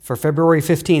For February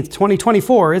 15th,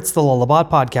 2024, it's the Lullabot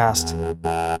Podcast.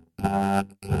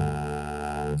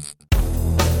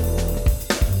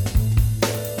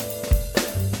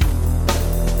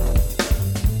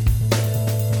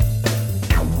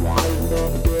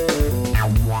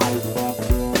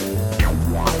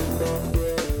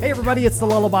 Hey everybody, it's the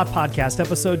Lullabot Podcast,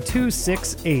 episode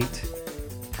 268.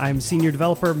 I'm senior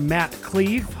developer Matt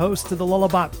Cleve, host of the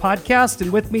Lullabot Podcast,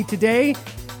 and with me today,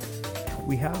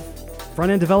 we have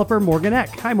front-end developer Morgan Eck.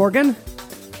 Hi, Morgan.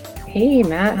 Hey,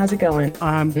 Matt. How's it going?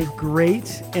 I'm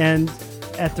great. And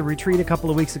at the retreat a couple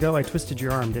of weeks ago, I twisted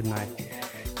your arm, didn't I?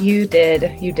 You did.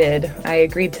 I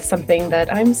agreed to something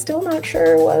that I'm still not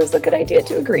sure was a good idea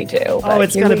to agree to. Oh,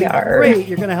 it's going to be great.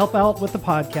 You're going to help out with the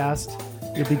podcast.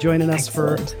 You'll be joining us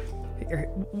Excellent.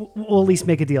 We'll at least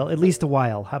make a deal, at least a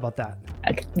while. How about that?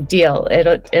 Deal.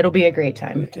 It'll be a great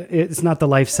time. It's not the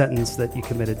life sentence that you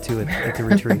committed to at the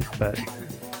retreat, but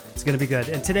it's going to be good.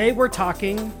 And today we're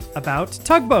talking about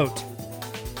Tugboat.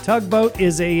 Tugboat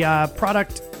is a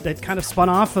product that kind of spun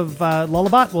off of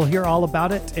Lullabot. We'll hear all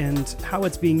about it and how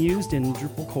it's being used in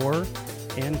Drupal Core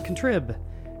and Contrib.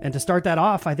 And to start that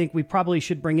off, I think we probably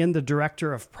should bring in the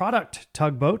director of product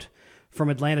Tugboat from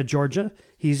Atlanta, Georgia.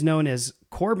 He's known as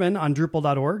Corbin on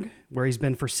Drupal.org, where he's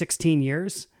been for 16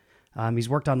 years. He's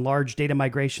worked on large data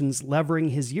migrations, leveraging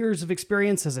his years of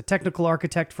experience as a technical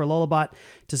architect for Lullabot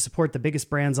to support the biggest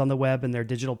brands on the web and their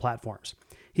digital platforms.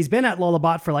 He's been at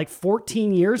Lullabot for like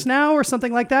 14 years now or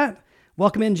something like that.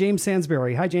 Welcome in, James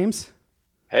Sansbury. Hi, James.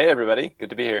 Hey, everybody. Good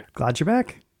to be here. Glad you're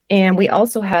back. And we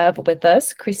also have with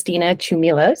us Christina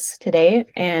Chumilas today,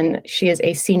 and she is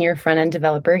a senior front-end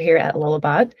developer here at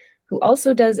Lullabot, who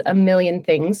also does a million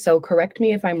things. So correct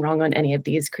me if I'm wrong on any of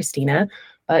these, Christina,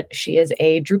 but she is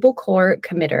a Drupal Core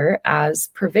Committer as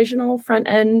provisional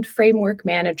front-end framework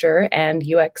manager and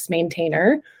UX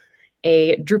maintainer,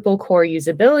 a Drupal Core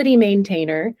usability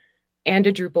maintainer, and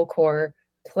a Drupal Core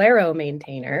Claro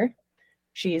maintainer.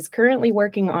 She's currently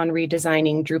working on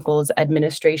redesigning Drupal's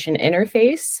administration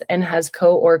interface and has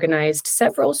co-organized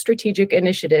several strategic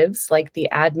initiatives like the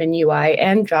admin UI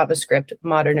and JavaScript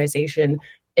modernization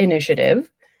initiative.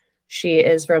 She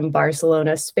is from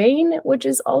Barcelona, Spain, which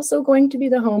is also going to be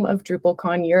the home of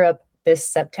DrupalCon Europe this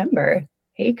September.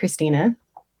 Hey, Christina.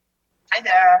 Hi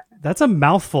there. That's a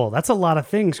mouthful. That's a lot of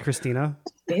things, Christina.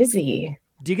 Busy.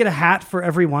 Do you get a hat for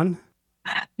everyone?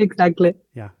 Exactly.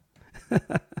 Yeah.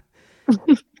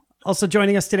 Also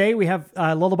joining us today, we have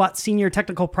Lullabot Senior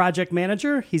Technical Project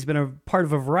Manager. He's been a part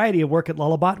of a variety of work at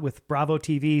Lullabot with Bravo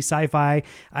TV, Sci-Fi,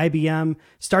 IBM.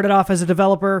 Started off as a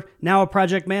developer, now a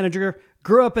project manager.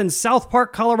 Grew up in South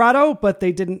Park, Colorado, but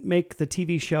they didn't make the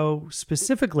TV show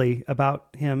specifically about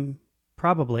him,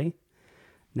 probably.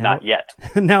 Not yet.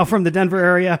 Now from the Denver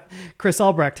area, Chris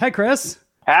Albrecht. Hi, Chris.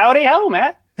 Howdy ho,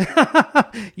 Matt.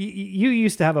 You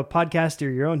used to have a podcast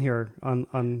of your own here on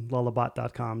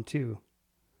lullabot.com too.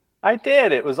 I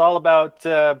did. It was all about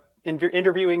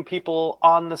interviewing people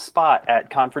on the spot at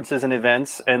conferences and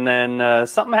events. And then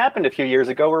something happened a few years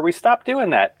ago where we stopped doing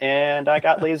that. And I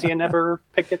got lazy and never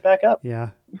picked it back up. Yeah.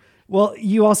 Well,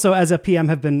 you also, as a PM,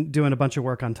 have been doing a bunch of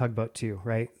work on Tugboat too,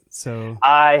 right? So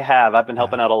I have. I've been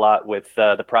helping out a lot with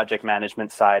the project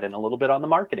management side and a little bit on the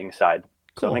marketing side.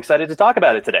 Cool. So I'm excited to talk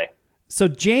about it today. So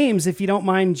James, if you don't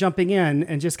mind jumping in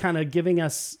and just kind of giving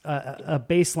us a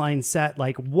baseline set,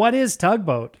 like what is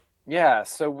Tugboat? Yeah,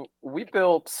 so we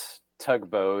built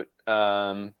Tugboat.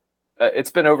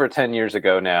 It's been over 10 years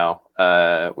ago now.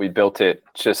 We built it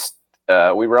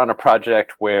we were on a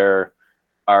project where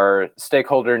our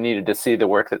stakeholder needed to see the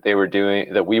work that we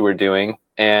were doing,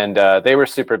 and they were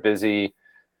super busy,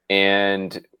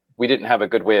 and we didn't have a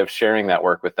good way of sharing that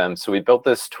work with them. So we built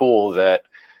this tool that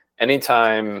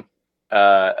anytime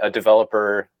a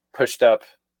developer pushed up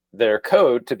their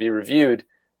code to be reviewed,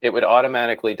 it would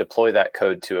automatically deploy that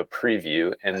code to a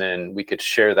preview, and then we could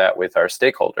share that with our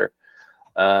stakeholder.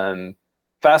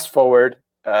 Fast forward,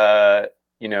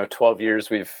 12 years,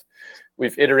 we've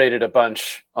iterated a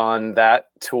bunch on that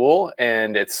tool,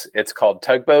 and it's called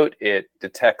Tugboat. It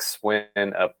detects when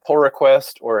a pull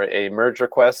request or a merge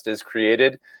request is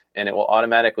created, and it will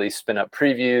automatically spin up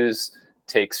previews,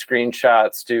 take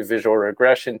screenshots, do visual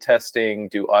regression testing,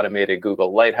 do automated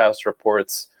Google Lighthouse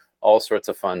reports, all sorts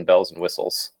of fun bells and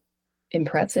whistles.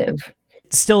 Impressive.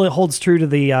 Still, it holds true to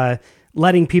the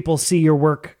letting people see your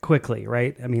work quickly,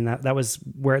 right? I mean, that was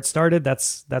where it started.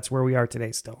 That's where we are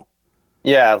today still.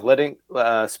 Yeah,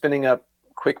 spinning up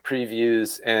quick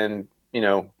previews and,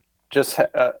 just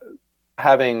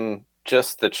having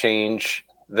just the change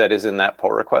that is in that pull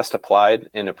request applied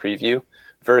in a preview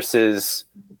versus,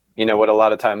 what a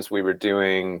lot of times we were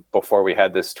doing before we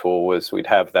had this tool was we'd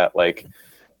have that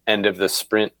end of the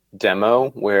sprint demo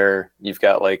where you've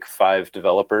got like 5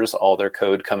 developers, all their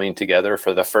code coming together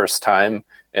for the first time,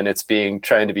 and it's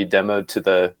trying to be demoed to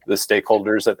the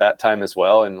stakeholders at that time as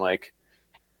well. And like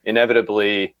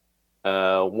inevitably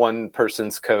one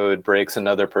person's code breaks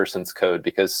another person's code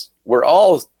because we're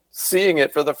all seeing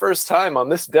it for the first time on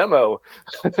this demo.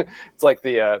 It's like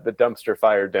the dumpster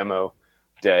fire demo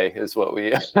day is what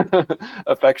we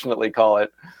affectionately call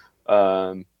it.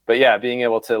 But yeah, being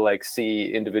able to like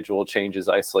see individual changes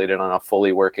isolated on a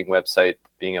fully working website,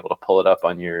 being able to pull it up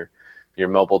on your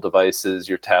mobile devices,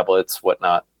 your tablets,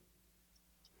 whatnot.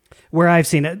 Where I've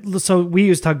seen it, so we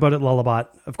use Tugboat at Lullabot.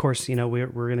 Of course, you know, we're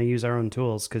going to use our own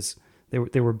tools because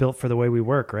they were built for the way we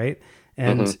work, right?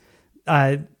 And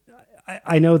I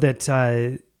know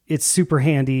that it's super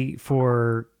handy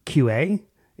for QA.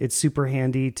 It's super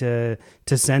handy to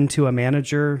send to a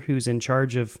manager who's in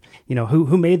charge of, you know,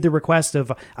 who made the request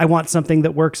of, I want something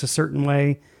that works a certain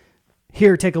way.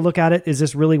 Here, take a look at it. Is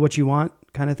this really what you want?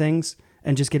 Kind of things.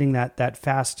 And just getting that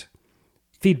fast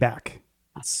feedback.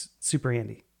 It's super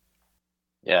handy.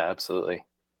 Yeah, absolutely.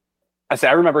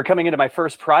 I remember coming into my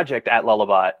first project at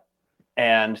Lullabot,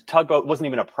 and Tugboat wasn't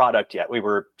even a product yet. We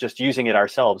were just using it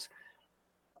ourselves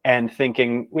and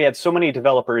thinking we had so many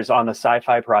developers on the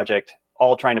sci-fi project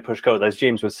all trying to push code, as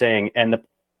James was saying. And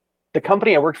the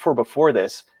company I worked for before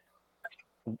this,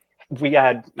 we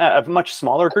had a much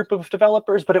smaller group of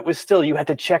developers, but it was still, you had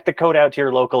to check the code out to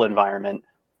your local environment,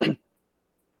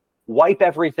 wipe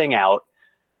everything out,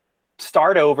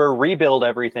 start over, rebuild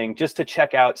everything just to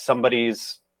check out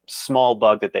somebody's small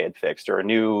bug that they had fixed or a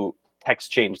new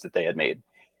text change that they had made.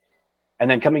 And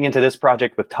then coming into this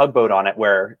project with Tugboat on it,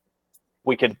 where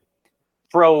we could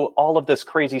throw all of this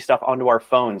crazy stuff onto our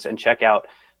phones and check out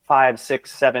 5,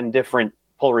 6, 7 different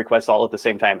pull requests all at the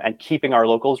same time and keeping our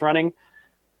locals running.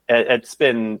 I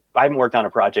haven't worked on a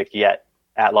project yet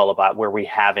at Lullabot where we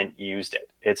haven't used it.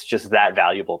 It's just that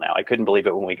valuable now. I couldn't believe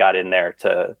it when we got in there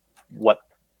to what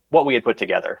we had put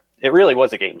together. It really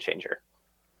was a game changer.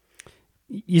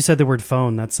 You said the word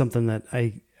phone. That's something that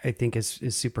I think is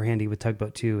super handy with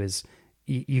Tugboat too, is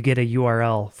you get a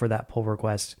URL for that pull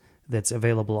request that's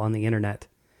available on the internet.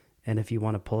 And if you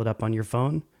want to pull it up on your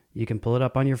phone, you can pull it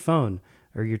up on your phone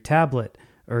or your tablet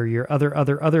or your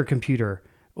other computer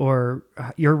or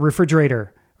your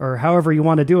refrigerator or however you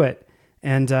want to do it,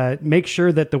 and make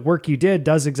sure that the work you did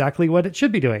does exactly what it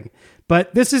should be doing.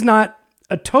 But this is not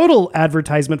a total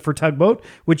advertisement for Tugboat,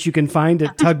 which you can find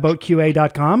at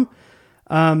tugboatqa.com.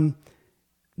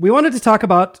 We wanted to talk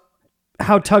about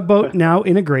how Tugboat now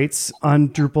integrates on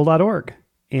Drupal.org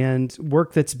and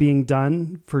work that's being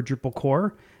done for Drupal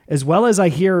core, as well as I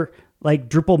hear like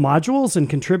Drupal modules and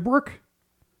contrib work.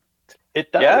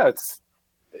 It does. Yeah,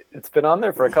 it's been on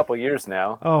there for a couple years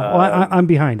now. Oh, well, I'm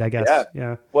behind, I guess.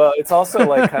 Yeah. Well, it's also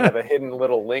like kind of a hidden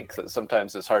little link that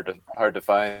sometimes is hard to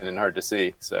find and hard to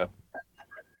see. So.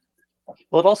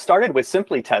 Well, it all started with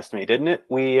Simply Test Me, didn't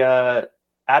it?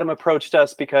 Adam approached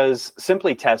us because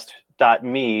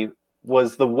simplytest.me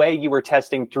was the way you were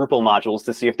testing Drupal modules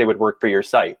to see if they would work for your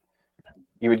site.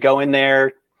 You would go in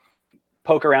there,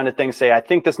 poke around at things, say, I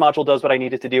think this module does what I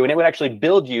need it to do. And it would actually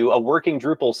build you a working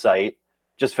Drupal site,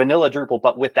 just vanilla Drupal,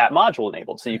 but with that module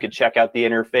enabled. So you could check out the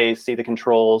interface, see the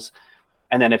controls.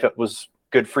 And then if it was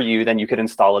good for you, then you could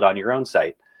install it on your own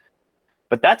site.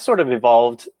 But that sort of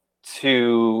evolved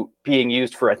to being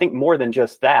used for, I think, more than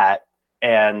just that.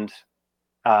 And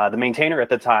the maintainer at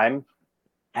the time,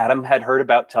 Adam, had heard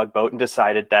about Tugboat and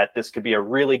decided that this could be a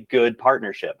really good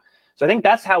partnership. So I think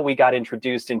that's how we got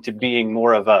introduced into being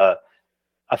more of a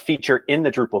feature in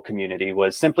the Drupal community.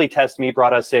 Was Simply Test Me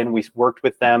brought us in, we worked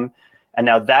with them, and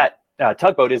now that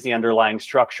Tugboat is the underlying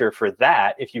structure for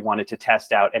that if you wanted to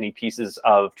test out any pieces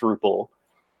of Drupal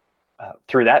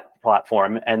through that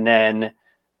platform. And then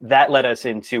that led us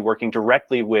into working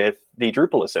directly with the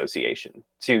Drupal Association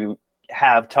to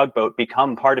have Tugboat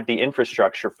become part of the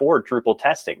infrastructure for Drupal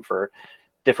testing for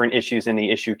different issues in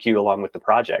the issue queue along with the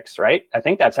projects, right? I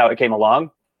think that's how it came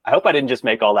along. I hope I didn't just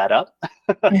make all that up.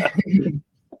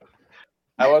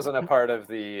 I wasn't a part of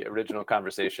the original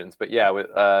conversations, but yeah, with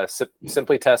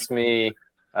Simply Test Me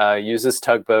uses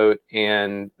Tugboat,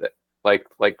 and like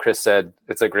Chris said,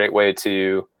 it's a great way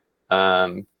to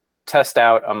test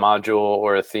out a module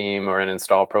or a theme or an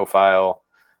install profile.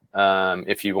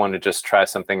 If you want to just try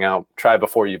something out, try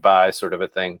before you buy, sort of a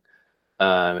thing.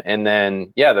 And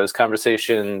then, yeah, those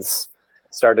conversations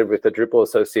started with the Drupal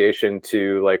Association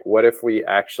to like, what if we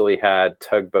actually had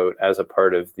Tugboat as a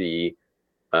part of the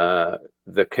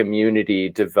community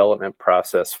development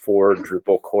process for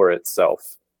Drupal core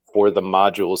itself, for the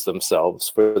modules themselves,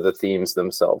 for the themes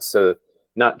themselves. So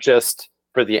not just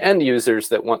for the end users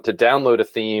that want to download a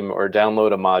theme or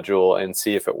download a module and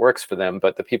see if it works for them,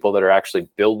 but the people that are actually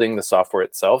building the software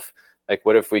itself, like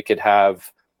what if we could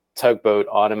have Tugboat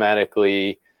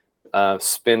automatically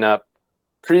spin up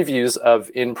previews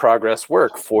of in-progress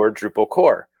work for Drupal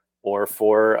core or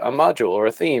for a module or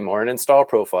a theme or an install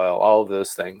profile, all of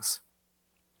those things.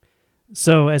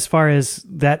 So as far as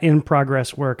that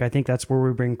in-progress work, I think that's where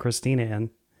we bring Christina in.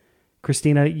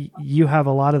 Christina, you have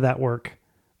a lot of that work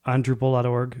on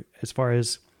Drupal.org as far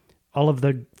as all of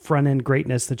the front-end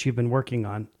greatness that you've been working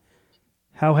on.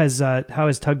 How has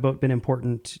Tugboat been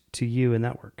important to you in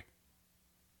that work?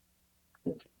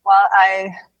 Well,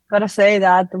 I gotta say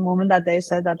that the moment that they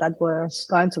said that that was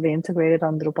going to be integrated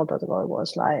on Drupal.org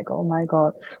was like, oh my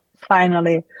God,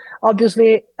 finally.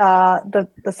 Obviously, the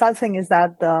sad thing is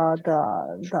that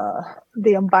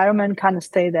the environment kind of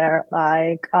stay there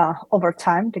like over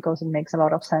time, because it makes a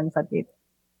lot of sense that it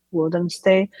wouldn't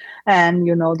stay. And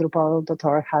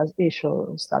Drupal.org has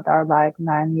issues that are like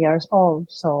 9 years old,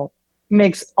 so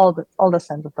makes all the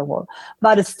sense of the world.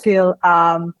 But it's still,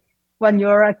 when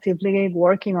you're actively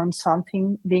working on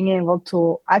something, being able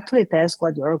to actually test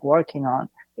what you're working on,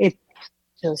 it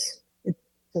just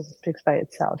speaks by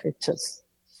itself. It's just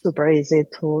super easy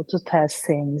to test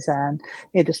things, and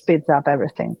it speeds up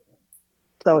everything.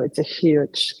 So it's a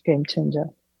huge game changer.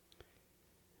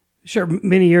 Sure.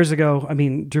 Many years ago, I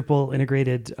mean, Drupal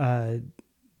integrated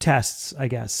tests, I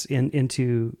guess,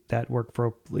 into that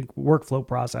workflow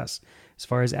process as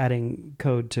far as adding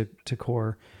code to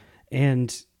core.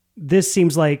 And this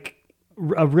seems like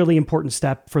a really important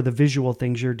step for the visual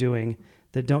things you're doing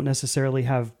that don't necessarily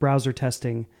have browser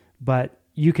testing, but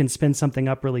you can spin something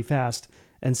up really fast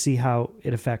and see how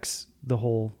it affects the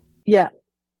whole. Yeah.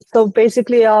 So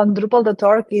basically on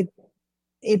Drupal.org,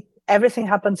 it everything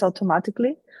happens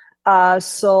automatically.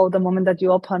 So the moment that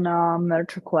you open a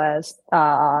merge request,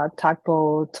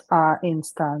 Tugboat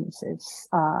instance is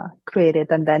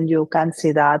created, and then you can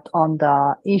see that on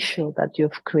the issue that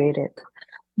you've created.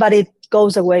 But it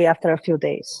goes away after a few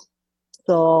days.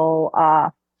 So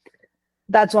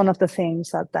that's one of the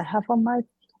things that I have on my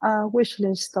wish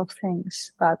list of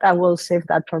things, but I will save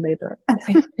that for later.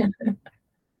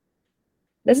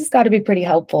 This has got to be pretty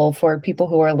helpful for people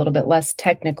who are a little bit less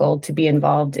technical to be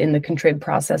involved in the contrib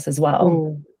process as well.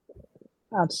 Ooh,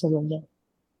 absolutely.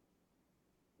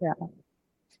 Yeah.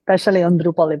 Especially on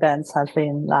Drupal events has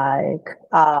been like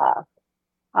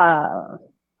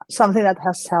something that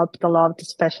has helped a lot,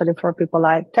 especially for people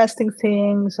like testing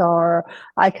things, or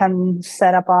I can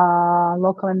set up a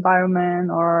local environment,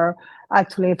 or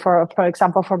actually for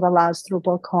example, for the last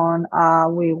DrupalCon,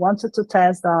 we wanted to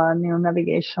test the new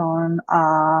navigation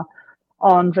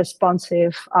on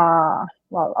responsive, on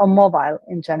mobile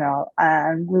in general.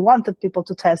 And we wanted people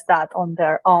to test that on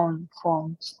their own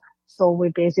phones. So we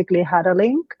basically had a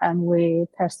link and we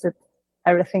tested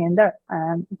everything in there,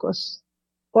 and it was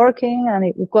working, and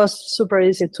it was super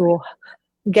easy to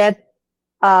get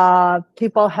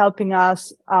people helping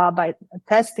us by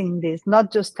testing this,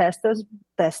 not just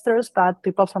testers, but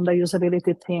people from the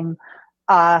usability team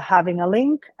having a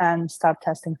link and start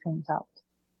testing things out.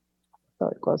 So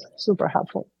it was super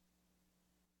helpful.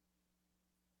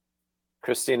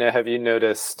 Christina, have you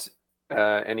noticed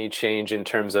any change in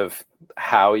terms of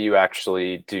how you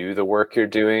actually do the work you're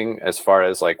doing as far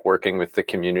as like working with the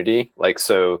community? Like,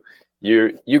 so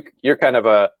you're kind of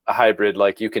a hybrid,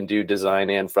 like you can do design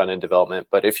and front-end development,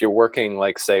 but if you're working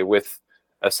like say with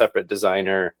a separate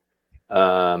designer,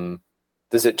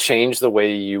 does it change the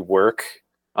way you work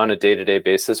on a day-to-day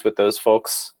basis with those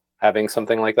folks having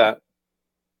something like that?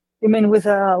 You mean with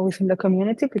within the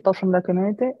community, people from the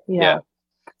community? Yeah.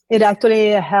 It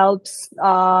actually helps,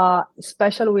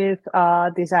 especially with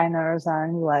designers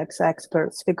and UX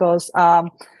experts, because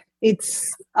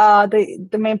it's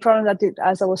the main problem that,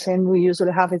 as I was saying, we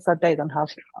usually have is that they don't have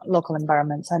local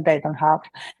environments and they don't have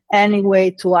any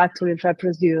way to actually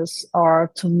reproduce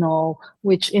or to know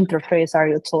which interface are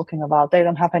you talking about. They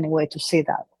don't have any way to see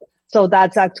that. So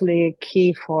that's actually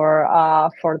key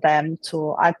for them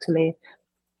to actually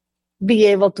be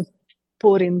able to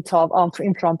put in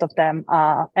front of them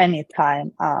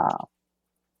anytime a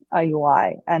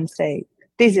UI and say,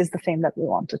 this is the thing that we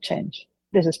want to change.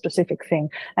 This is a specific thing.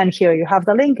 And here you have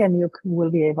the link and you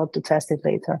will be able to test it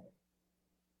later.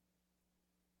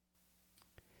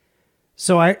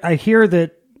 So I hear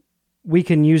that we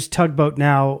can use Tugboat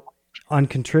now on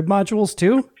contrib modules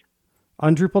too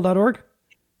on Drupal.org.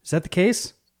 Is that the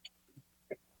case?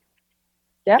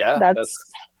 Yeah,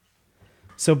 that's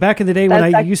So back in the day when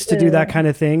That's I used to do that actually- kind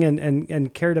of thing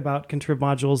and cared about contrib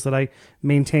modules that I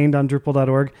maintained on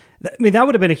Drupal.org, I mean, that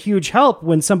would have been a huge help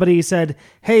when somebody said,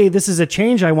 hey, this is a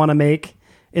change I want to make.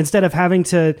 Instead of having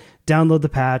to download the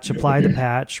patch, apply the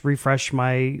patch, refresh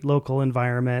my local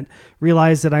environment,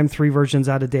 realize that I'm 3 versions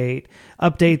out of date,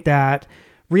 update that,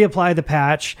 reapply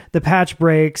the patch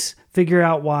breaks, figure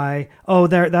out why. Oh,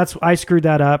 I screwed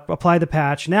that up. Apply the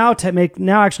patch. Now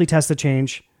actually test the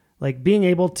change. Like being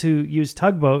able to use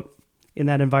Tugboat in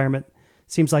that environment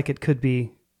seems like it could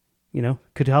be,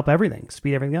 could help everything,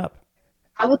 speed everything up.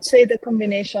 I would say the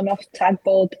combination of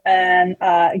Tugboat and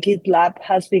GitLab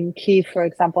has been key, for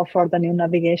example, for the new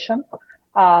navigation.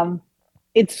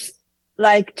 It's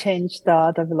like changed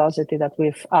the velocity that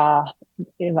we've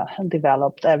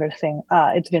developed everything.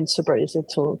 It's been super easy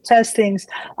to test things.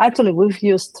 Actually, we've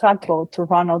used Tugboat to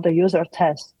run all the user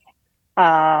tests.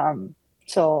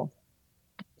 So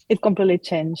it completely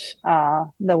changed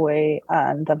the way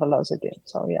and the velocity.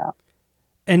 So yeah.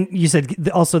 And you said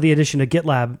also the addition of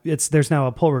GitLab, there's now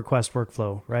a pull request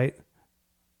workflow, right?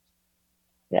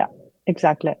 Yeah,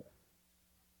 exactly.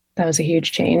 That was a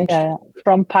huge change. Yeah,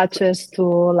 from patches to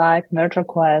like merge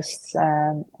requests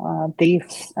and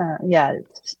diffs. Yeah,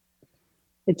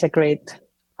 it's a great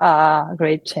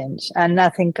change. And I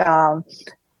think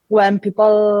when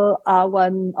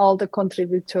all the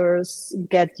contributors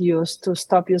get used to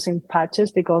stop using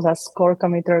patches, because as core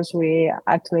committers, we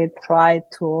actually try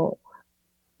to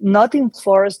not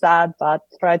enforce that, but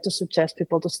try to suggest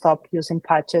people to stop using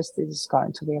patches. This is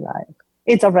going to be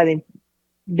it's already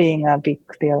being a big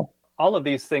deal. All of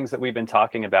these things that we've been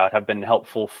talking about have been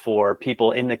helpful for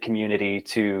people in the community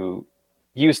to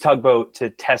use Tugboat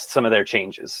to test some of their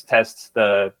changes, test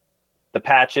the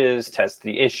patches, test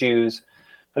the issues.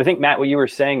 But I think, Matt, what you were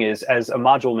saying is, as a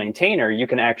module maintainer, you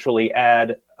can actually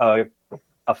add a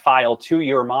file to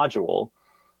your module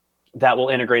that will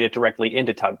integrate it directly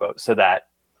into Tugboat, so that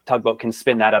Tugboat can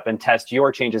spin that up and test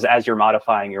your changes as you're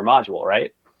modifying your module,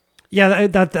 right? Yeah,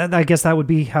 that I guess that would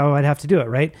be how I'd have to do it,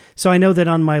 right? So I know that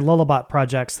on my Lullabot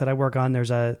projects that I work on, there's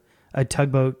a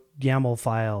Tugboat YAML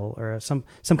file or some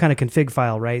kind of config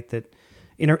file, right, that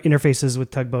interfaces with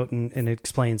Tugboat and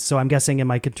explains. So I'm guessing in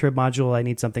my contrib module, I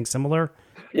need something similar.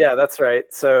 Yeah, that's right.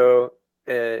 So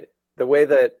the way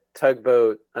that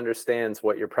Tugboat understands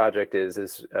what your project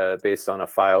is based on a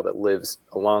file that lives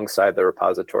alongside the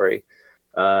repository,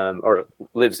 or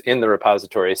lives in the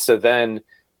repository. So then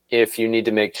if you need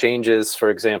to make changes, for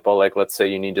example, like let's say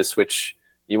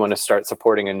you want to start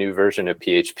supporting a new version of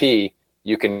PHP,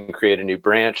 you can create a new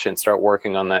branch and start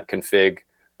working on that config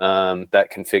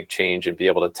change and be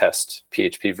able to test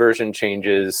PHP version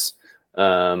changes,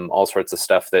 all sorts of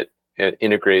stuff that it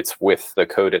integrates with the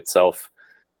code itself.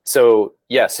 So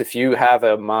yes, if you have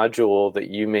a module that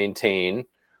you maintain,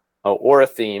 or a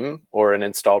theme or an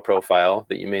install profile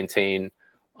that you maintain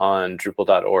on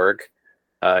Drupal.org,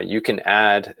 you can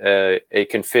add a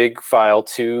config file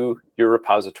to your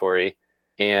repository,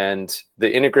 and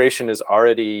the integration is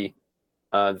already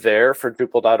there for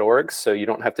Drupal.org, so you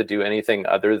don't have to do anything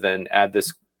other than add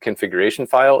this configuration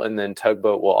file, and then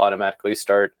Tugboat will automatically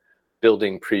start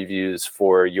building previews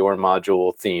for your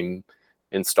module theme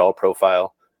install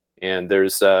profile. And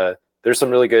there's some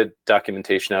really good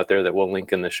documentation out there that we'll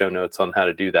link in the show notes on how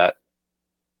to do that.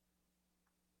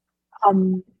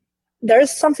 There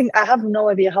is something, I have no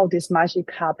idea how this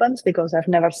magic happens because I've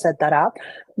never set that up.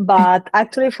 But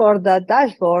actually for the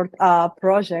dashboard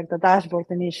project, the dashboard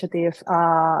initiative,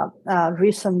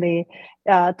 recently,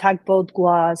 Tugboat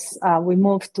we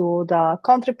moved to the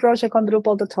country project on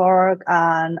Drupal.org,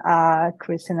 and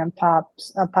Christine and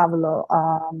Pablo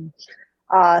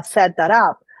set that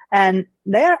up. And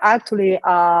they're actually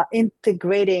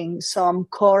integrating some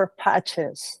core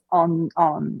patches on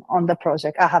the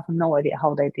project. I have no idea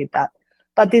how they did that,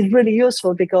 but it's really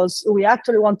useful because we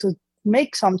actually want to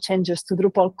make some changes to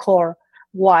Drupal core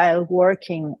while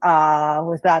working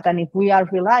with that. And if we are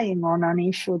relying on an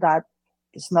issue that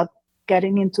is not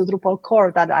getting into Drupal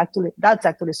core, that's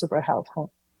actually super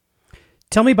helpful.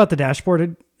 Tell me about the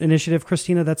dashboard initiative,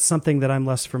 Christina. That's something that I'm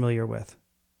less familiar with.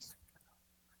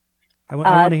 I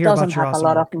want to hear about your awesome work. It doesn't have a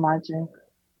lot of magic.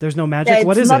 There's no magic? Yeah,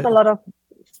 what is it?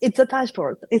 It's a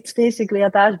dashboard. It's basically a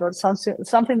dashboard,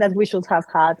 something that we should have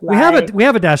had. We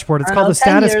have a dashboard. It's called the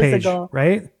status page,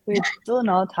 right? We do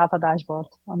not have a dashboard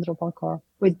on Drupal core.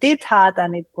 We did have,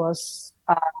 and it was,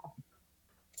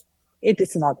 it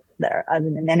is not there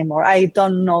anymore. I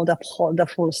don't know the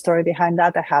full story behind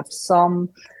that. I have some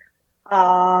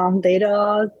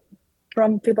data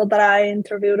from people that I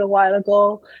interviewed a while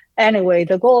ago. Anyway,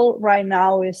 the goal right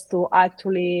now is to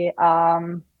actually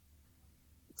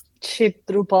ship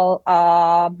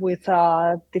Drupal with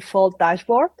a default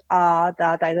dashboard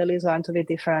that ideally is going to be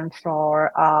different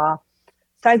for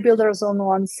site builders on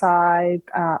one side,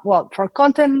 for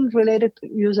content related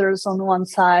users on one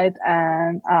side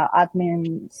and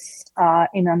admins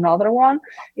in another one.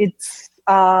 It's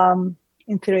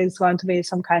in theory, it's going to be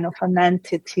some kind of an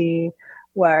entity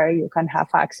where you can have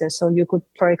access. So you could,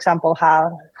 for example,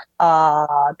 have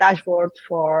a dashboard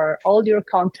for all your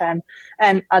content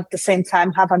and at the same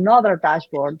time have another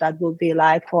dashboard that will be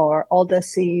like for all the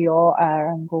CEO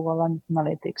and Google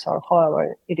Analytics or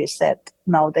however it is set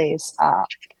nowadays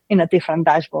in a different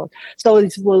dashboard. So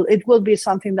it will be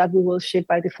something that we will ship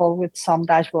by default with some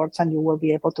dashboards, and you will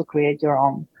be able to create your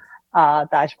own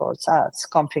dashboards as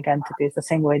config entities, the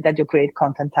same way that you create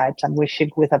content types, and we ship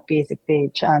with a basic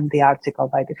page and the article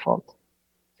by default.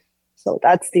 So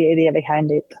that's the idea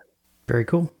behind it. Very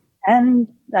cool. And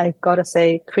I gotta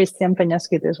say, Christian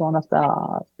Peñasquit is one of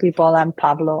the people, and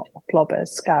Pablo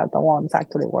Lopez are the ones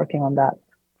actually working on that.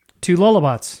 Two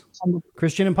Lullabots,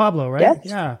 Christian and Pablo, right? Yes.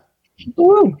 Yeah.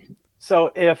 Woo.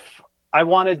 So if I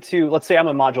wanted to, let's say I'm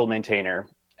a module maintainer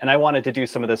and I wanted to do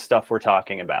some of this stuff we're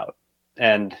talking about,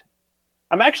 and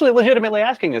I'm actually legitimately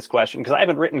asking this question because I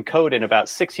haven't written code in about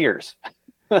 6 years.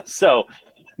 So,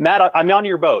 Matt, I'm on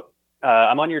your boat.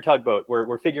 I'm on your tugboat.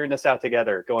 We're figuring this out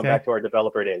together, going back to our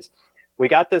developer days. We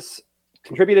got this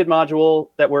contributed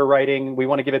module that we're writing. We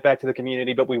want to give it back to the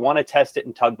community, but we want to test it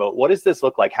in Tugboat. What does this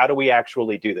look like? How do we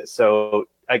actually do this? So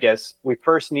I guess we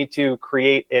first need to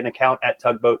create an account at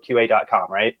tugboatqa.com,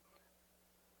 right?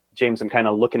 James, I'm kind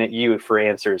of looking at you for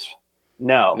answers.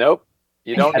 No. Nope.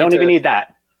 You don't. I don't even need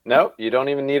that. No, you don't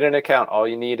even need an account. All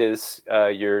you need is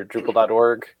your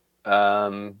Drupal.org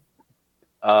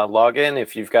login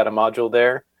if you've got a module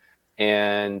there.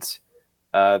 And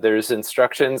there's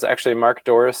instructions. Actually, Mark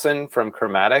Dorison from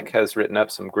Chromatic has written up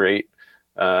some great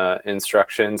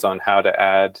instructions on how to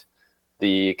add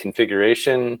the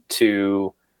configuration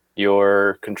to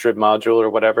your contrib module or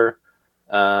whatever.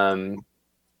 And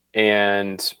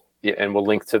we'll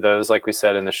link to those, like we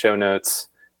said, in the show notes.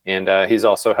 And he's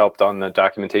also helped on the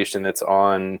documentation that's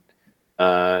on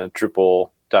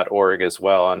Drupal.org as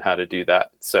well on how to do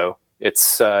that. So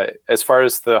it's as far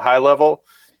as the high level,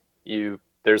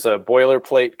 there's a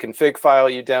boilerplate config file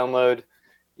you download.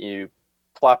 You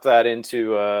plop that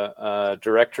into a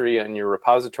directory in your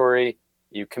repository.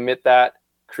 You commit that,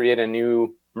 create a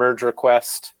new merge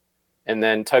request, and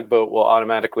then Tugboat will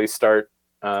automatically start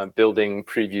building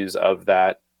previews of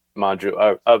that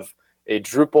module of a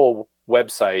Drupal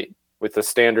website with a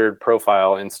standard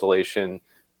profile installation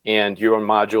and your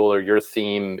module or your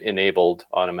theme enabled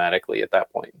automatically at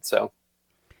that point.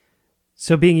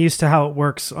 So being used to how it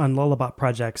works on Lullabot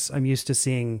projects, I'm used to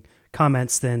seeing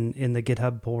comments then in the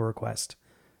GitHub pull request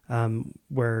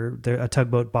where a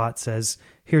Tugboat bot says,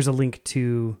 here's a link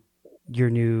to your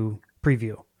new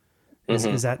preview.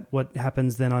 Is that what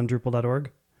happens then on Drupal.org?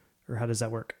 Or how does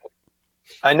that work?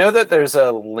 I know that there's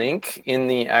a link in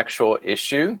the actual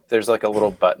issue. There's like a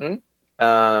little button.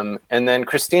 And then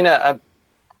Christina,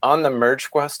 on the merge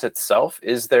request itself,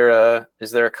 is there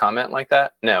a comment like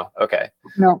that? No. Okay.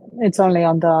 No, it's only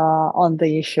on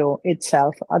the issue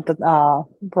itself at the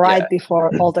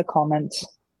before all the comments.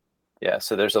 Yeah.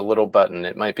 So there's a little button.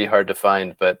 It might be hard to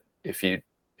find, but if you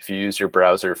use your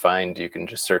browser find, you can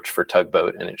just search for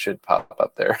Tugboat and it should pop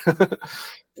up there.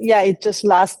 Yeah, it just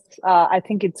lasts, I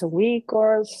think it's a week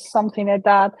or something like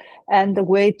that. And the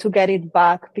way to get it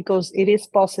back, because it is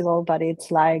possible, but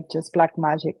it's like just black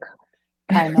magic,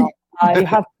 kind of. You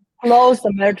have to close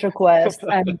the merge request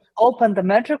and open the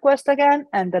merge request again,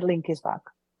 and the link is back.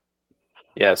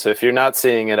 Yeah, so if you're not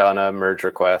seeing it on a merge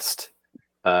request,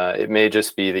 it may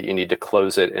just be that you need to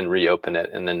close it and reopen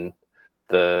it, and then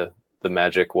the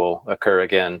magic will occur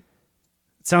again.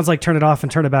 It sounds like turn it off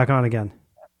and turn it back on again.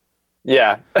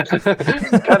 Yeah,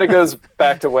 kind of goes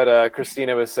back to what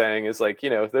Christina was saying. Is like,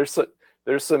 there's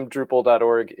some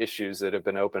Drupal.org issues that have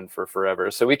been open for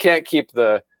forever, so we can't keep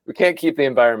the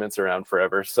environments around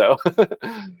forever. So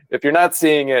if you're not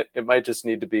seeing it, it might just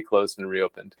need to be closed and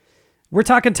reopened. We're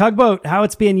talking Tugboat, how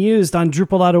it's being used on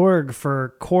Drupal.org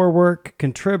for core work,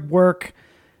 contrib work,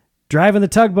 driving the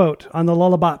Tugboat on the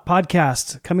Lullabot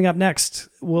podcast. Coming up next,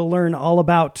 we'll learn all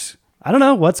about, I don't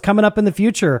know, what's coming up in the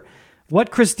future. What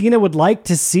Christina would like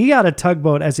to see out of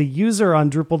Tugboat as a user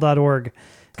on Drupal.org.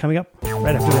 Coming up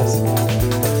right after this.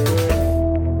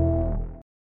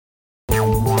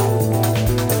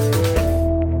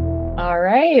 All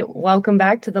right. Welcome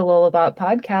back to the Lullabot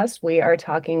podcast. We are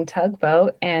talking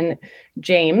Tugboat, and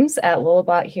James at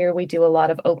Lullabot here. We do a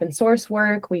lot of open source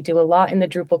work. We do a lot in the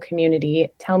Drupal community.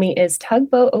 Tell me, is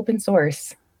Tugboat open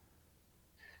source?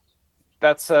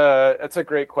 That's a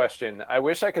great question. I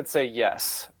wish I could say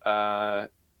yes.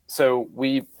 So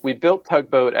we built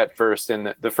Tugboat at first,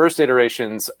 and the first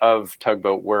iterations of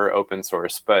Tugboat were open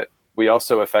source, but we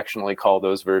also affectionately call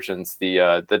those versions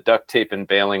the duct tape and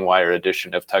baling wire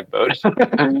edition of Tugboat.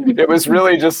 It was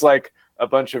really just like a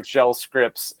bunch of shell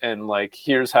scripts and like,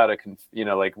 here's how to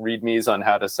like readmes on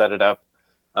how to set it up.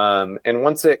 And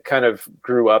once it kind of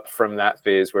grew up from that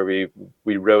phase where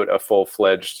we wrote a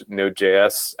full-fledged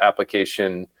Node.js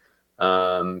application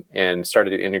and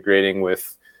started integrating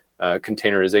with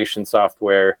containerization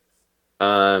software,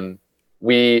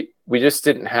 we just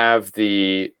didn't have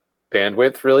the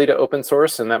bandwidth really to open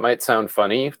source. And that might sound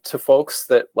funny to folks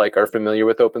that like are familiar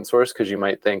with open source, because you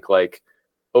might think like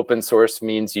open source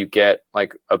means you get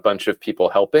like a bunch of people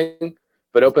helping,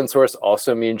 but open source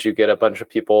also means you get a bunch of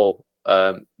people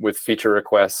with feature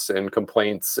requests and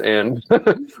complaints and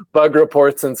bug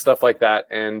reports and stuff like that.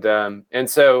 And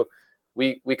so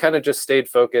we kind of just stayed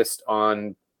focused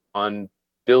on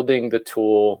building the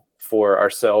tool for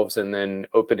ourselves and then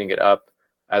opening it up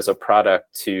as a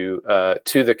product to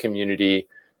the community.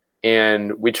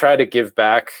 And we try to give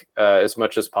back as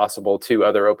much as possible to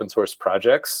other open source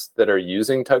projects that are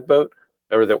using Tugboat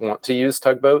or that want to use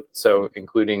Tugboat. So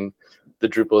including the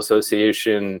Drupal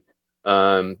Association,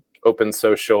 Open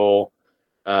Social.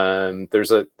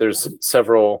 There's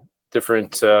several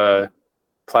different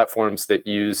platforms that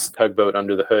use Tugboat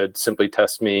under the hood. Simply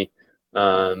Test Me,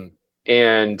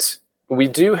 and we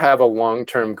do have a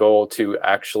long-term goal to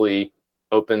actually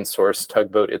open source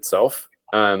Tugboat itself.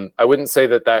 I wouldn't say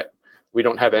that we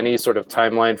don't have any sort of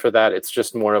timeline for that. It's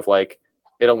just more of like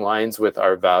it aligns with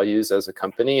our values as a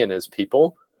company and as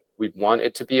people. We want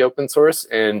it to be open source,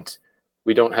 and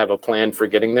we don't have a plan for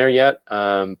getting there yet,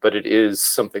 but it is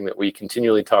something that we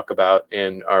continually talk about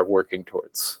and are working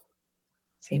towards.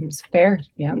 Seems fair,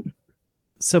 yeah.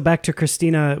 So back to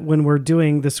Christina, when we're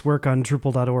doing this work on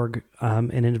Drupal.org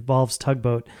and it involves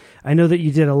Tugboat, I know that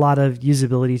you did a lot of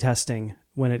usability testing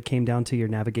when it came down to your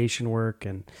navigation work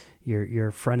and your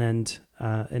front end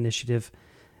initiative.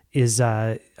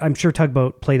 I'm sure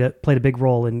Tugboat played a big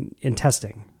role in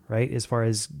testing, right? As far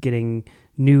as getting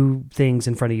new things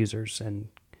in front of users and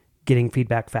getting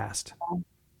feedback fast.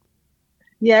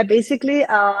 Yeah, basically,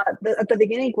 at the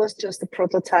beginning it was just a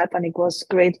prototype, and it was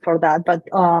great for that. But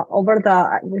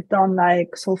we've done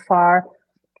like so far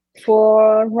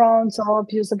 4 rounds of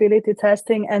usability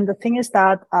testing, and the thing is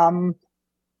that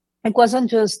it wasn't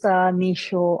just an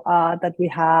issue that we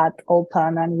had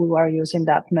open and we were using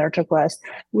that merge request.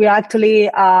 We actually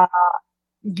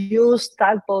used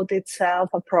Tugboat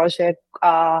itself, a project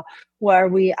where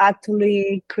we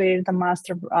actually created a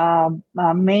master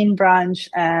main branch,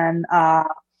 and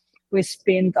we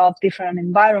spinned off different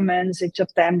environments, each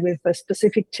of them with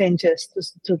specific changes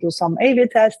to do some A/B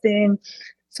testing,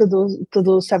 to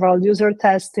do several user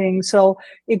testing. So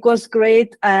it was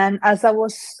great. And as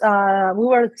we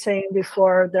were saying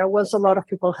before, there was a lot of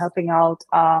people helping out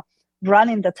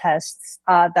running the tests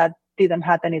that didn't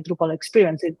have any Drupal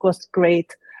experience. It was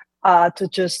great to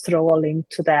just throw a link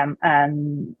to them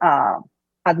and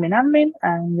admin,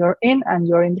 and you're in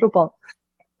Drupal.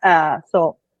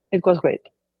 So it was great.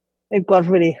 It was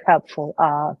really helpful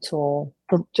to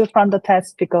just run the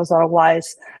test, because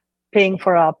otherwise paying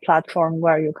for a platform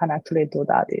where you can actually do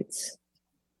that, it's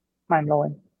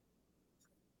mind-blowing.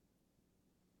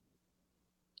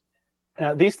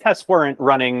 These tests weren't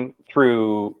running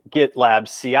through GitLab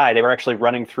CI. They were actually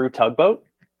running through Tugboat?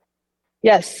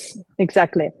 Yes,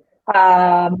 exactly.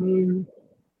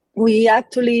 We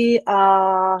actually,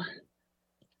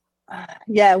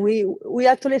 we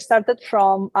actually started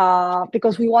from,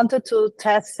 because we wanted to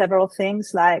test several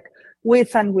things like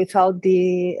with and without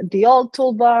the old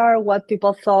toolbar, what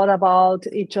people thought about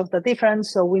each of the different.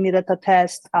 So we needed a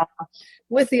test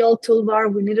with the old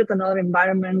toolbar. We needed another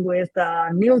environment with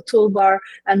a new toolbar,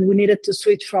 and we needed to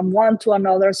switch from one to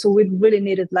another. So we really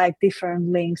needed like different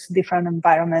links, different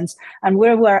environments. And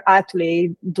we were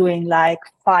actually doing like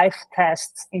 5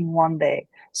 tests in one day.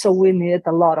 So we needed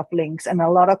a lot of links and a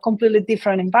lot of completely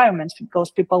different environments, because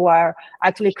people were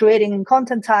actually creating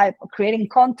content, deleting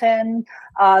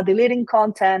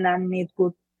content, and it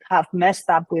would have messed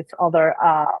up with other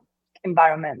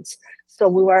environments. So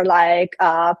we were like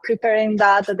preparing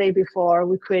that the day before.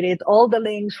 We created all the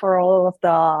links for all of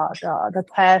the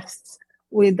tests.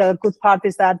 With the good part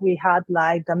is that we had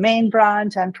like the main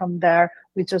branch, and from there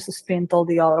we just spinned all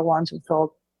the other ones with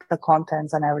all the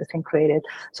contents and everything created.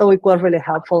 So it was really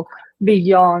helpful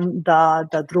beyond the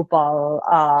Drupal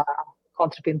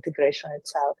contrib integration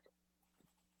itself.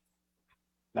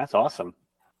 That's awesome.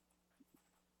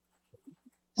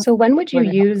 So when would you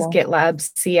Really use helpful.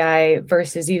 GitLab CI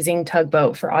versus using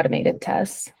Tugboat for automated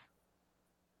tests?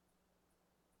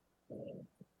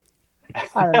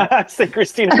 I don't know. I see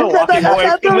Christina walking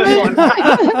away from this one.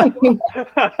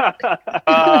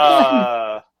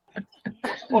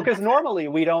 Well, because normally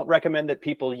we don't recommend that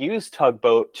people use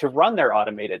Tugboat to run their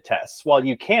automated tests. While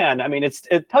you can, I mean,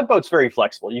 Tugboat's very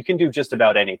flexible. You can do just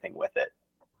about anything with it.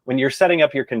 When you're setting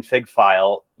up your config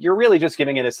file, you're really just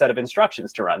giving it a set of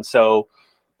instructions to run. So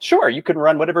sure, you can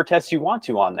run whatever tests you want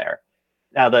to on there.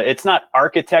 Now, it's not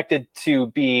architected to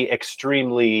be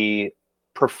extremely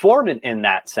performant in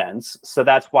that sense. So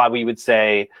that's why we would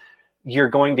say you're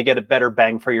going to get a better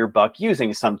bang for your buck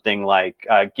using something like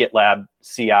GitLab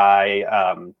CI,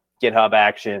 GitHub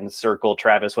Actions, Circle,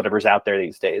 Travis, whatever's out there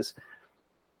these days.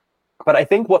 But I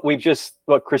think what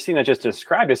Christina just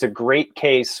described is a great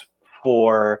case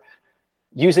for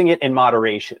using it in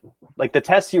moderation. Like the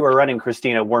tests you were running,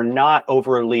 Christina, were not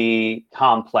overly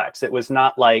complex. It was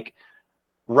not like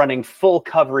running full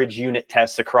coverage unit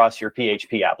tests across your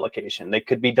PHP application. They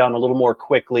could be done a little more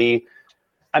quickly.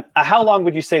 How long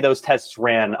would you say those tests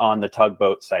ran on the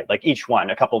Tugboat site? Like each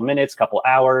one, a couple minutes, couple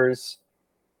hours?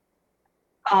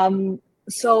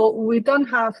 So we don't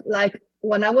have, like,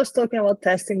 when I was talking about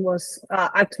testing was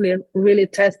actually really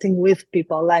testing with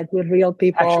people, like with real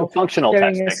people. Actual functional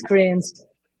sharing testing. screens.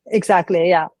 Exactly,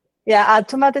 yeah. Yeah,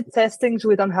 automated testings,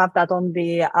 we don't have that on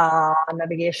the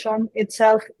navigation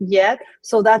itself yet.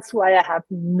 So that's why I have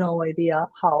no idea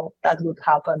how that would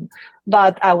happen.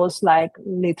 But I was like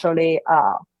literally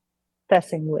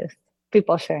testing with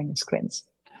people sharing screens.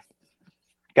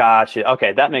 Gotcha.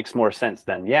 Okay, that makes more sense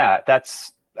then. Yeah,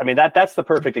 that's the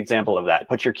perfect example of that.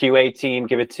 Put your QA team,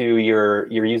 give it to your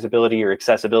usability, your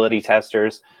accessibility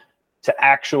testers to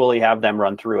actually have them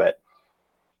run through it.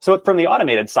 So from the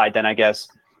automated side, then I guess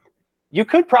you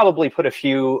could probably put a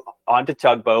few onto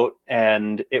Tugboat,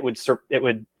 and it would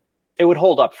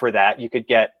hold up for that. You could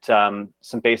get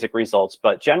some basic results,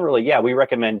 but generally, yeah, we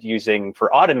recommend using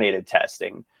for automated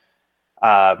testing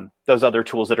those other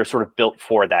tools that are sort of built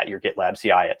for that, your GitLab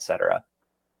CI, etc.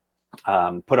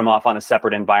 Put them off on a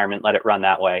separate environment, let it run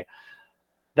that way.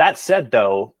 That said,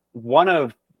 though, one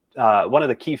of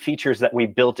the key features that we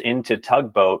built into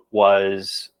Tugboat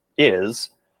is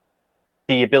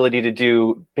the ability to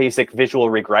do basic visual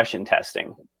regression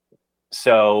testing.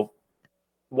 So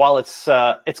while it's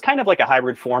kind of like a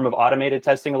hybrid form of automated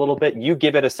testing a little bit, you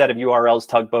give it a set of URLs,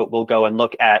 Tugboat will go and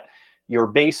look at your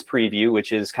base preview,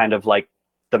 which is kind of like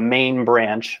the main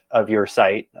branch of your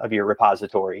site, of your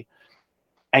repository,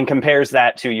 and compares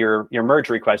that to your merge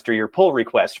request or your pull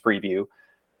request preview.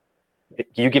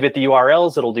 You give it the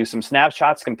URLs, it'll do some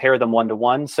snapshots, compare them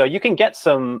one-to-one. So you can get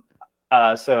some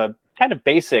kind of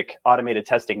basic automated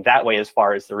testing that way as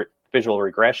far as the visual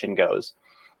regression goes.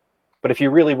 But if you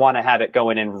really want to have it go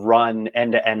in and run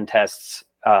end-to-end tests,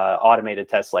 automated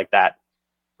tests like that,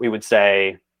 we would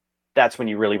say that's when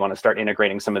you really want to start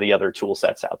integrating some of the other tool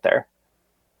sets out there.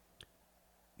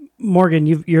 Morgan,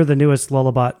 you're the newest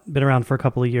Lullabot, been around for a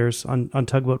couple of years on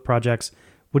Tugboat projects.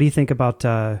 What do you think about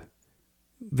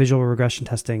visual regression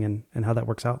testing and how that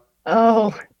works out?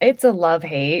 Oh, it's a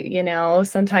love-hate,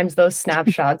 sometimes those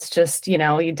snapshots just,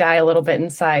 you die a little bit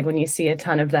inside when you see a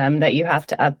ton of them that you have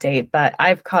to update. But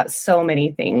I've caught so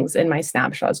many things in my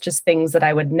snapshots, just things that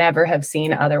I would never have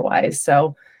seen otherwise.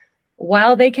 So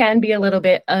while they can be a little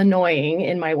bit annoying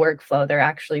in my workflow, they're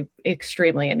actually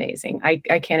extremely amazing. I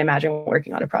can't imagine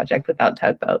working on a project without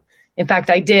Tugboat. In fact,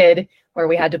 I did, where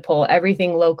we had to pull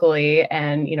everything locally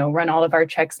and, run all of our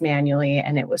checks manually.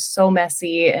 And it was so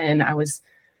messy, and I was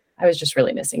just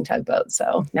really missing Tugboat.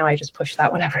 So now I just push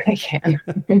that whenever I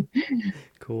can.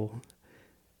 Cool.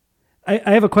 I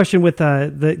have a question with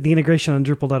the integration on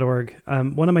Drupal.org.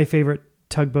 One of my favorite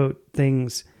Tugboat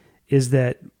things is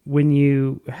that when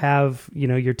you have,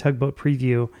 your Tugboat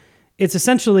preview, it's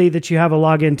essentially that you have a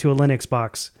login to a Linux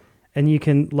box, and you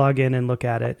can log in and look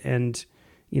at it and,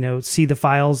 see the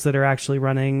files that are actually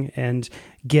running and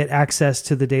get access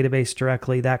to the database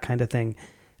directly, that kind of thing.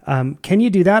 Can you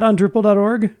do that on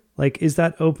Drupal.org? Like, is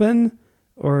that open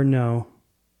or no?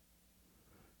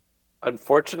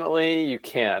 Unfortunately, you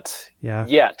can't. Yeah.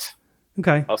 Yet.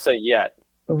 Okay. I'll say yet.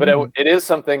 But it is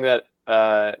something that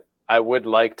I would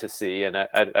like to see, and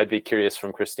I'd be curious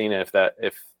from Christina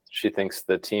if she thinks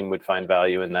the team would find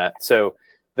value in that. So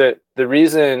the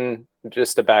reason,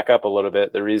 just to back up a little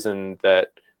bit, the reason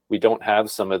that we don't have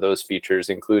some of those features,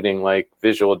 including like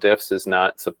visual diffs, is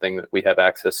not something that we have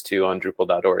access to on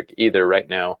Drupal.org either right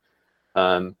now.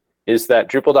 Is that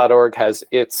Drupal.org has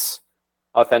its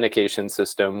authentication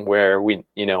system where we,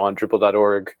 on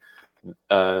Drupal.org,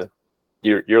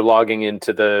 you're logging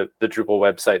into the Drupal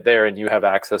website there, and you have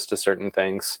access to certain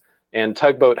things. And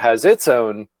Tugboat has its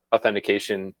own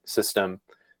authentication system.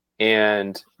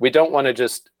 And we don't want to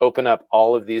just open up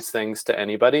all of these things to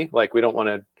anybody. Like, we don't want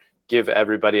to give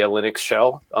everybody a Linux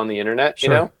shell on the internet,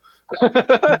 Sure.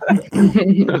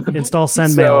 you know? Install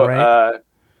SendMail, right?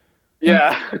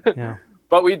 Yeah. Yeah.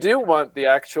 But we do want the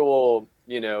actual,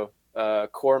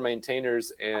 core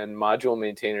maintainers and module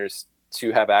maintainers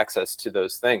to have access to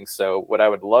those things. So what I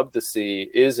would love to see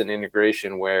is an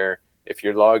integration where if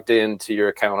you're logged into your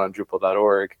account on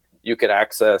Drupal.org, you could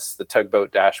access the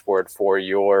Tugboat dashboard for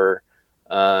your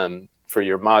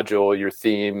module, your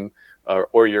theme,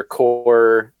 or your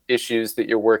core issues that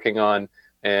you're working on.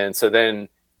 And so then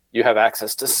you have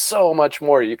access to so much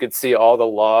more. You could see all the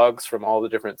logs from all the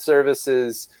different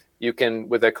services. You can,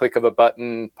 with a click of a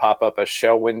button, pop up a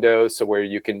shell window, so where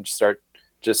you can start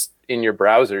just in your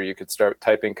browser, you could start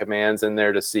typing commands in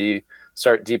there to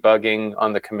start debugging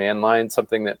on the command line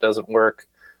something that doesn't work.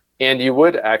 And you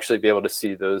would actually be able to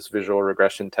see those visual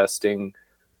regression tests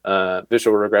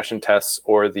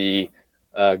or the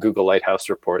Google Lighthouse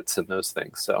reports and those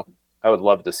things. So I would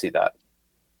love to see that.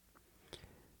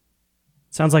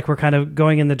 Sounds like we're kind of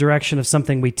going in the direction of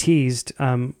something we teased.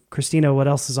 Christina, what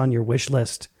else is on your wish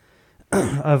list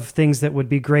of things that would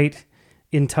be great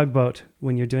in Tugboat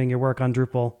when you're doing your work on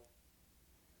Drupal?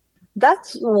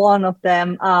 That's one of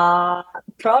them.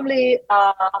 Probably,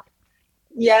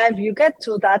 if you get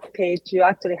to that page, you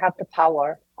actually have the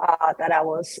power that I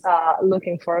was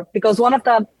looking for. Because one of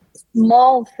the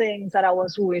small things that I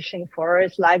was wishing for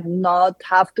is like not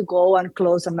have to go and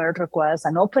close a merge request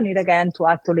and open it again to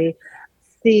actually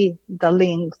see the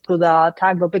link to the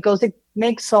Tugboat, because it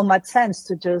makes so much sense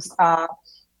to just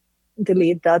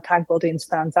delete the Tugboat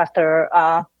instance after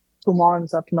 2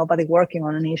 months of nobody working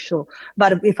on an issue.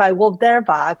 But if I go there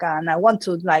back and I want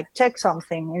to check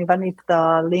something, even if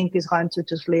the link is going to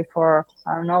just live for,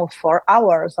 4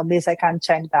 hours, at least I can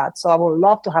check that. So I would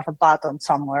love to have a button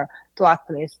somewhere to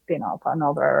actually spin up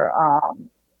another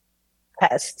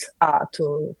test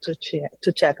to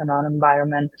check another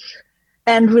environment.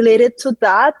 And related to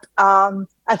that,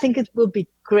 I think it would be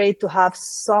great to have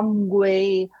some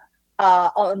way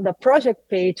on the project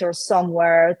page or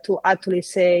somewhere to actually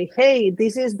say, hey,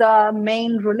 this is the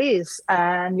main release,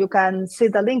 and you can see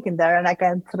the link in there, and I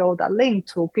can throw that link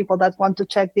to people that want to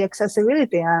check the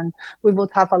accessibility. And we would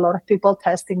have a lot of people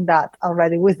testing that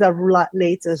already with the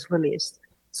latest release.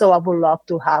 So I would love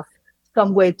to have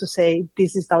some way to say,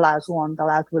 this is the last one, the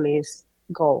last release,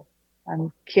 go.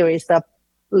 And here is the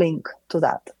link to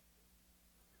that.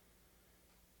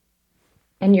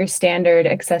 And your standard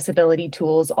accessibility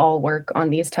tools all work on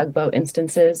these Tugboat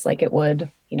instances like it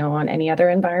would, on any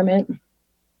other environment?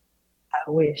 I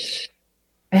wish.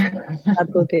 That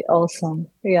would be awesome.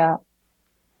 Yeah.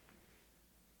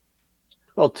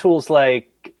 Well, tools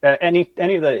like any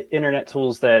of the internet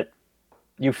tools that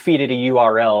you feed it a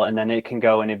URL and then it can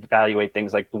go and evaluate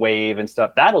things like Wave and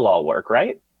stuff, that'll all work,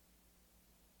 right?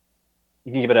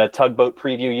 You can give it a Tugboat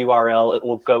preview URL, it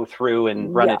will go through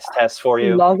and run its tests for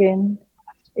you. Login.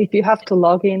 If you have to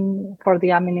log in for the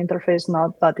admin interface,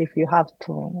 not, but if you have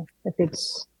to, if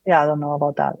it's, I don't know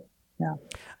about that. Yeah.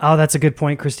 Oh, that's a good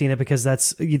point, Christina, because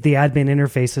that's the admin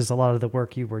interface is a lot of the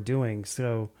work you were doing.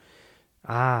 So,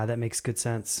 that makes good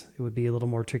sense. It would be a little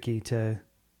more tricky to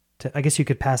I guess you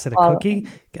could pass it a cookie.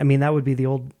 I mean, that would be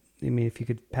if you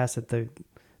could pass it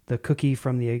the cookie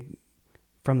from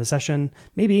the session,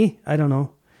 maybe, I don't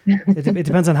know. It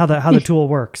depends on how the tool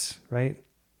works, right?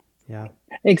 Yeah.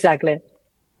 Exactly.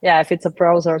 Yeah, if it's a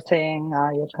browser thing,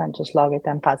 you can just log it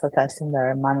and pass the test in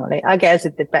there manually. I guess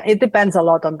it depends a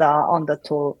lot on the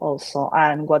tool also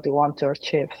and what you want to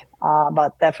achieve.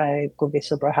 But definitely it could be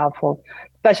super helpful,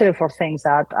 especially for things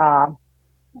that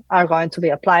are going to be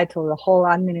applied to the whole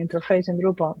admin interface in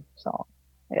Drupal. So,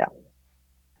 yeah.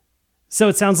 So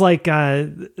it sounds like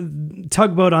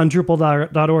Tugboat on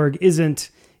Drupal.org isn't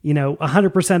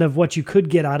 100% of what you could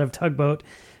get out of Tugboat.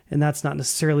 And that's not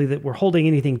necessarily that we're holding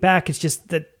anything back. It's just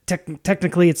that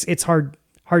technically it's hard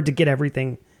to get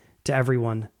everything to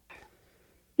everyone.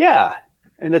 Yeah.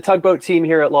 And the Tugboat team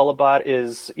here at Lullabot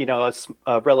is,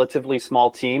 a relatively small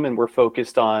team, and we're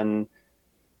focused on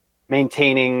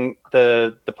maintaining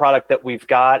the product that we've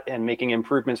got and making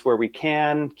improvements where we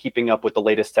can, keeping up with the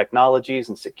latest technologies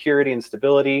and security and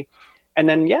stability. And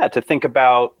then, to think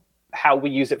about how we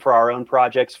use it for our own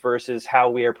projects versus how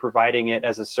we are providing it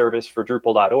as a service for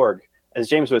Drupal.org. As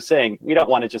James was saying, we don't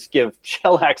want to just give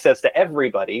shell access to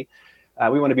everybody.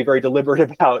 We want to be very deliberate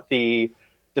about the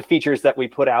features that we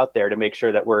put out there to make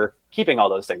sure that we're keeping all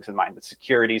those things in mind, the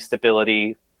security,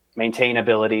 stability,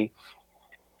 maintainability.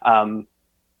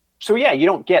 So yeah, you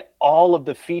don't get all of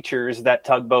the features that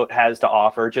Tugboat has to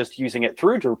offer just using it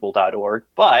through Drupal.org,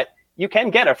 but you can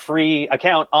get a free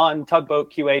account on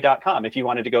tugboatqa.com if you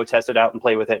wanted to go test it out and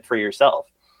play with it for yourself.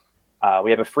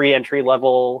 We have a free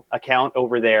entry-level account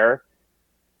over there.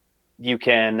 You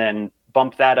can then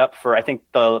bump that up for, I think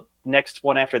the next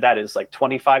one after that is like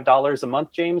 $25 a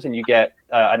month, James, and you get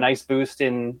a nice boost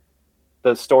in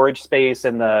the storage space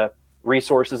and the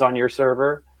resources on your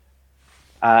server.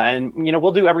 And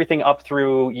we'll do everything up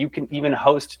through, you can even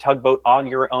host Tugboat on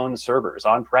your own servers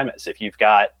on premise if you've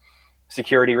got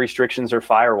security restrictions or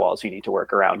firewalls you need to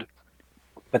work around.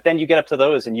 But then you get up to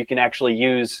those and you can actually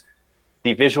use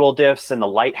the visual diffs and the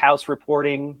lighthouse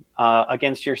reporting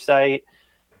against your site.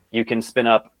 You can spin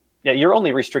up, you're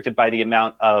only restricted by the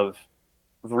amount of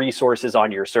resources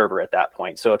on your server at that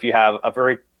point. So if you have a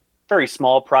very, very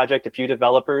small project, a few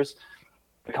developers,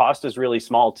 the cost is really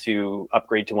small to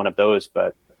upgrade to one of those,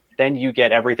 but then you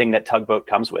get everything that Tugboat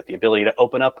comes with, the ability to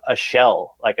open up a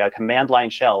shell, like a command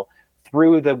line shell,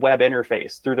 through the web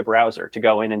interface, through the browser, to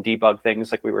go in and debug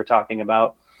things like we were talking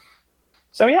about.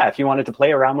 So yeah, if you wanted to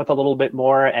play around with a little bit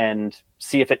more and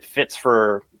see if it fits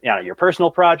for your personal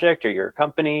project or your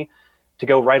company to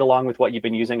go right along with what you've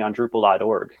been using on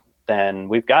Drupal.org, then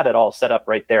we've got it all set up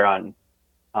right there on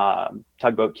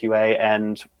Tugboat QA.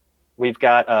 And we've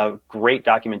got a great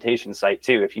documentation site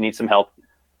too, if you need some help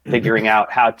figuring out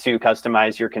how to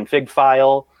customize your config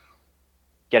file,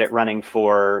 get it running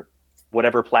for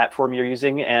whatever platform you're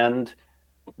using. And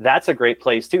that's a great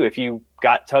place too. If you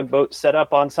got Tugboat set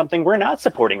up on something we're not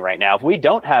supporting right now, if we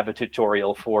don't have a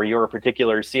tutorial for your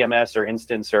particular CMS or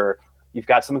instance, or you've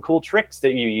got some cool tricks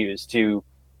that you use to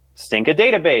sync a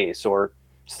database or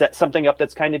set something up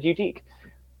that's kind of unique,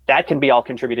 that can be all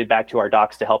contributed back to our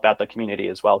docs to help out the community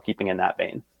as well, keeping in that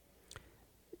vein.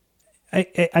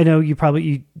 I know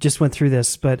you just went through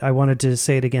this, but I wanted to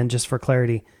say it again just for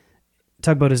clarity.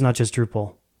 Tugboat is not just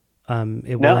Drupal.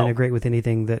 It will integrate with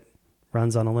anything that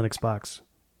runs on a Linux box,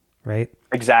 right?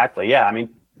 Exactly. Yeah. I mean,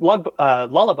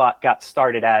 Lullabot got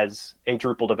started as a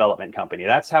Drupal development company.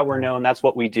 That's how we're known. That's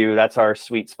what we do. That's our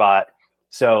sweet spot.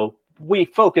 So we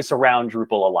focus around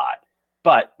Drupal a lot.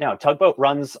 But now Tugboat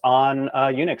runs on a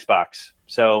Unix box.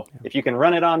 So if you can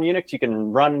run it on Unix, you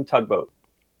can run Tugboat.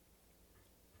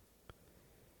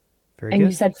 Very and good.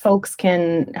 You said folks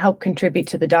can help contribute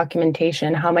to the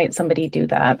documentation. How might somebody do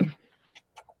that?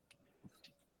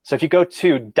 So if you go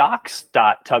to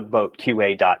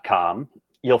docs.tugboatqa.com,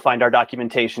 you'll find our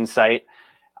documentation site.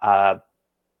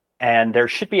 And there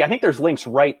should be, I think there's links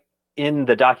right in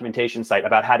the documentation site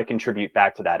about how to contribute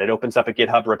back to that. It opens up a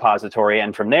GitHub repository,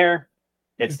 and from there,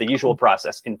 it's the usual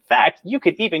process. In fact, you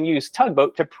could even use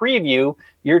Tugboat to preview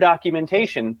your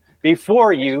documentation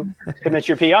before you commit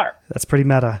your PR. That's pretty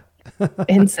meta.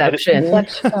 Inception.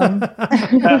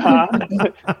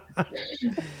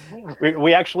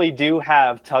 We actually do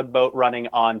have Tugboat running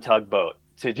on Tugboat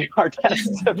to do our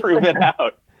tests to prove it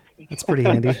out. That's pretty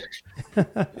handy.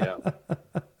 Yeah.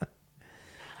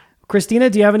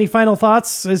 Christina, do you have any final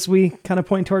thoughts as we kind of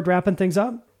point toward wrapping things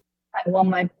up? I want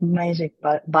my magic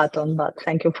button, but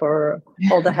thank you for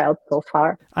all the help so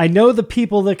far. I know the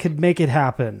people that could make it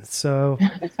happen, so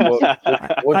We'll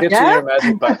get to your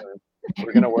magic button.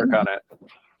 We're going to work on it.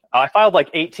 I filed like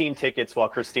 18 tickets while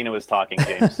Christina was talking,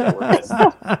 James. So we're good.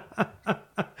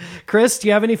 Chris, do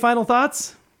you have any final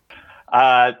thoughts?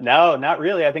 No, not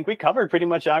really. I think we covered pretty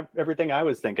much everything I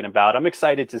was thinking about. I'm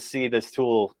excited to see this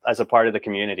tool as a part of the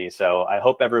community. So I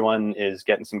hope everyone is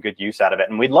getting some good use out of it.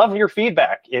 And we'd love your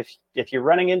feedback. If you're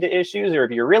running into issues or if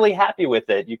you're really happy with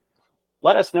it, you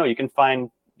let us know. You can find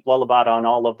Lullabot on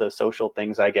all of the social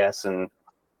things, I guess, and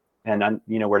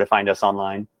you know where to find us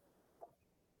online.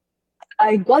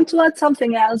 I want to add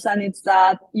something else, and it's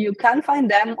that you can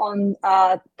find them on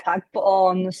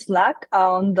on Slack,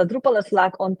 on the Drupal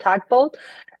Slack on Tugboat,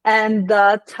 and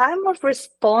the time of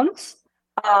response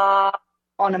on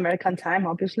American time,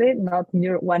 obviously, not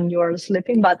when you're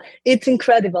sleeping, but it's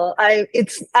incredible.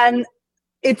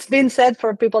 It's been said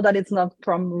for people that it's not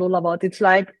from Lullabot. It's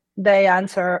like they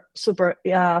answer super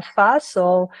fast.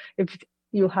 So if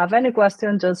you have any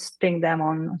question, just ping them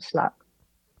on Slack.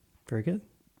 Very good.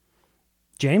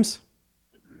 James?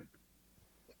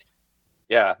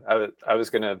 Yeah, I was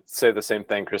going to say the same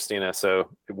thing, Christina. So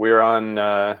we're on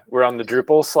the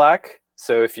Drupal Slack.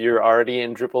 So if you're already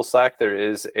in Drupal Slack, there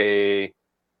is a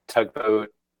Tugboat.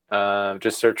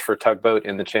 Just search for Tugboat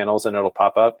in the channels, and it'll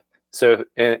pop up. So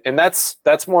and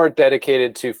that's more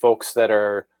dedicated to folks that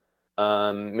are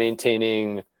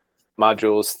maintaining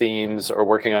modules, themes, or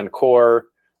working on core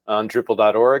on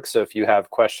Drupal.org. So if you have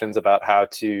questions about how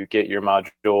to get your module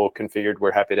configured,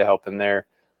 we're happy to help in there.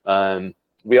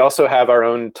 We also have our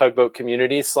own Tugboat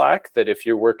community Slack that if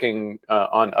you're working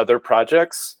on other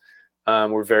projects,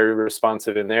 we're very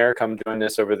responsive in there. Come join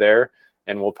us over there,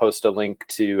 and we'll post a link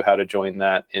to how to join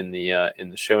that in the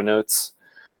show notes.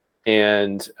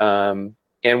 And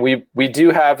we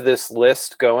do have this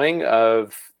list going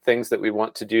of things that we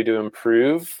want to do to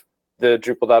improve the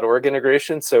Drupal.org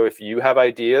integration. So if you have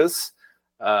ideas,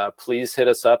 please hit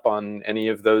us up on any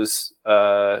of those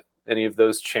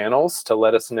channels to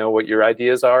let us know what your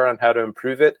ideas are on how to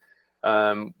improve it.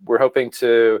 We're hoping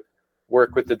to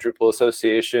work with the Drupal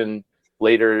Association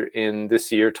later in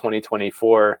this year,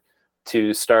 2024,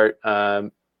 to start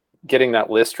getting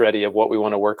that list ready of what we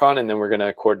want to work on, and then we're going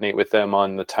to coordinate with them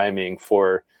on the timing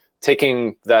for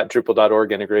taking that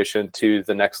Drupal.org integration to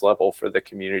the next level for the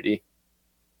community.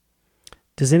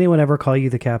 Does anyone ever call you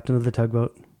the captain of the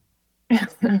tugboat?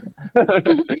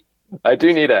 I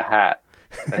do need a hat,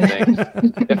 I think.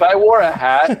 If I wore a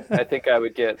hat, I think I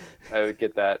would get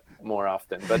that more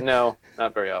often. But no,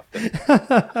 not very often.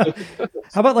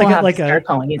 How about like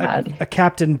a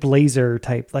Captain Blazer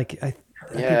type? Like I think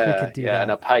we could do that.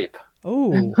 And a pipe.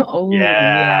 Oh, Oh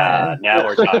yeah. Now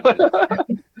we're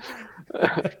talking.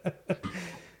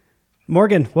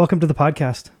 Morgan, welcome to the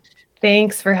podcast.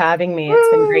 Thanks for having me. It's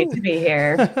been great to be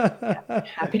here.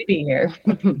 Happy to be here.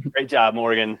 Great job,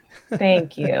 Morgan.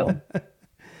 Thank you.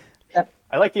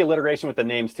 I like the alliteration with the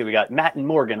names too. We got Matt and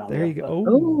Morgan on there. You go.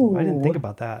 Oh, I didn't think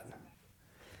about that.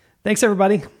 Thanks,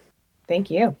 everybody. Thank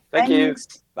you. Thank you.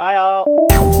 Bye, all.